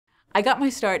I got my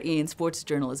start in sports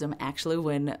journalism actually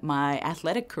when my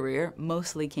athletic career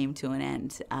mostly came to an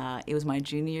end. It was my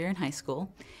junior year in high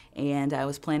school, and I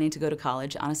was planning to go to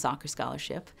college on a soccer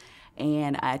scholarship.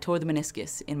 And I tore the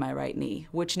meniscus in my right knee,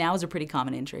 which now is a pretty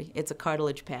common injury. It's a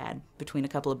cartilage pad between a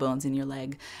couple of bones in your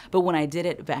leg. But when I did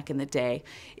it back in the day,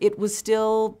 it was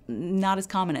still not as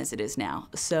common as it is now.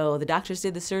 So the doctors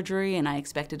did the surgery, and I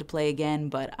expected to play again,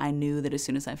 but I knew that as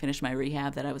soon as I finished my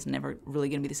rehab that I was never really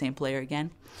going to be the same player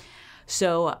again.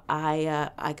 So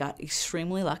I got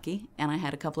extremely lucky, and I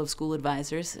had a couple of school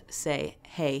advisors say,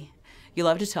 hey, you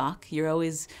love to talk, you're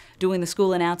always doing the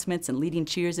school announcements and leading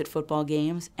cheers at football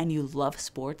games, and you love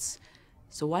sports.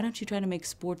 So why don't you try to make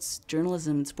sports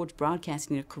journalism and sports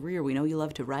broadcasting a career? We know you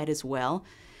love to write as well.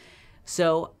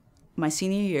 So my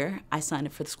senior year, I signed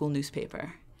up for the school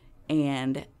newspaper,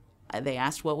 and they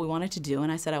asked what we wanted to do,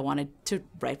 and I said I wanted to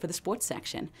write for the sports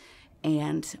section.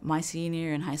 And my senior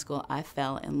year in high school, I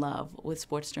fell in love with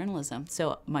sports journalism.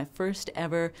 So my first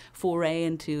ever foray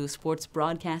into sports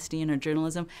broadcasting or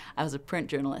journalism, I was a print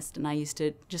journalist, and I used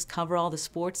to just cover all the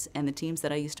sports and the teams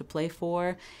that I used to play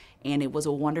for. And it was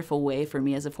a wonderful way for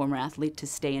me as a former athlete to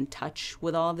stay in touch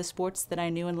with all of the sports that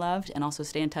I knew and loved, and also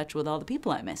stay in touch with all the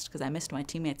people I missed, because I missed my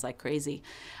teammates like crazy.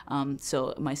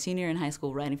 So my senior year in high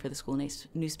school, writing for the school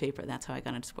newspaper, that's how I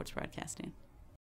got into sports broadcasting.